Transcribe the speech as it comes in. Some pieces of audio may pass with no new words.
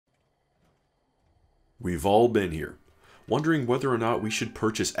We've all been here, wondering whether or not we should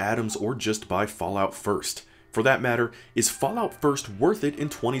purchase atoms or just buy Fallout first. For that matter, is Fallout first worth it in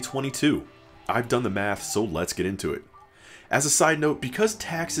 2022? I've done the math, so let's get into it. As a side note, because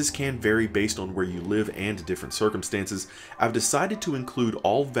taxes can vary based on where you live and different circumstances, I've decided to include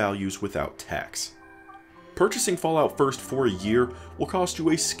all values without tax. Purchasing Fallout first for a year will cost you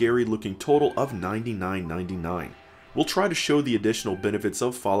a scary looking total of $99.99. We'll try to show the additional benefits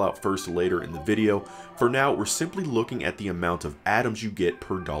of Fallout first later in the video. For now, we're simply looking at the amount of atoms you get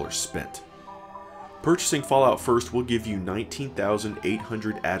per dollar spent. Purchasing Fallout first will give you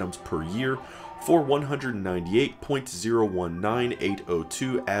 19,800 atoms per year for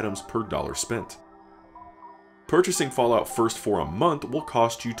 198.019802 atoms per dollar spent. Purchasing Fallout first for a month will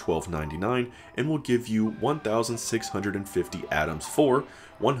cost you $12.99 and will give you 1,650 atoms for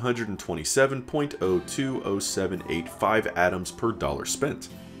 127.020785 atoms per dollar spent.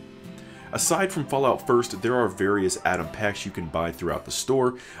 Aside from Fallout first, there are various atom packs you can buy throughout the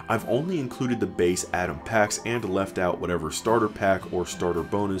store. I've only included the base atom packs and left out whatever starter pack or starter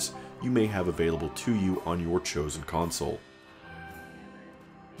bonus you may have available to you on your chosen console.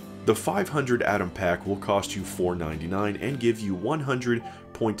 The 500 atom pack will cost you $4.99 and give you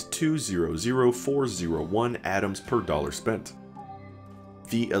 100.200401 atoms per dollar spent.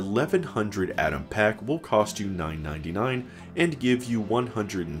 The 1100 atom pack will cost you $9.99 and give you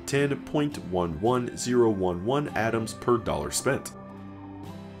 110.11011 atoms per dollar spent.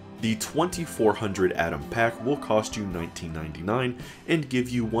 The 2400 atom pack will cost you $19.99 and give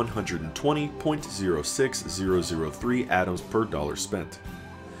you 120.06003 atoms per dollar spent.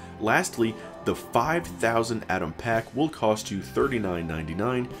 Lastly, the 5000 atom pack will cost you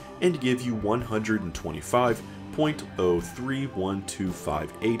 $39.99 and give you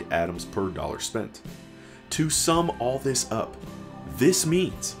 125.031258 atoms per dollar spent. To sum all this up, this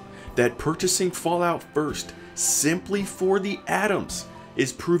means that purchasing Fallout first simply for the atoms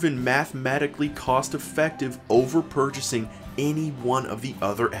is proven mathematically cost effective over purchasing any one of the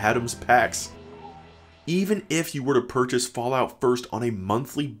other atoms packs. Even if you were to purchase Fallout first on a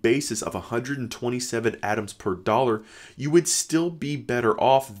monthly basis of 127 atoms per dollar, you would still be better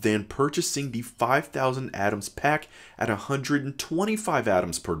off than purchasing the 5000 atoms pack at 125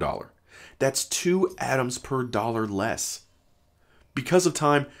 atoms per dollar. That's 2 atoms per dollar less. Because of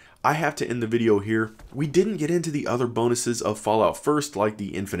time, I have to end the video here. We didn't get into the other bonuses of Fallout first, like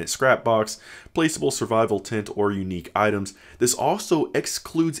the infinite scrap box, placeable survival tent, or unique items. This also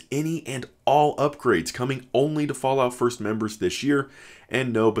excludes any and all upgrades coming only to Fallout first members this year.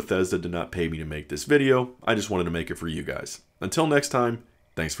 And no, Bethesda did not pay me to make this video. I just wanted to make it for you guys. Until next time,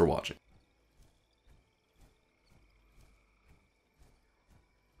 thanks for watching.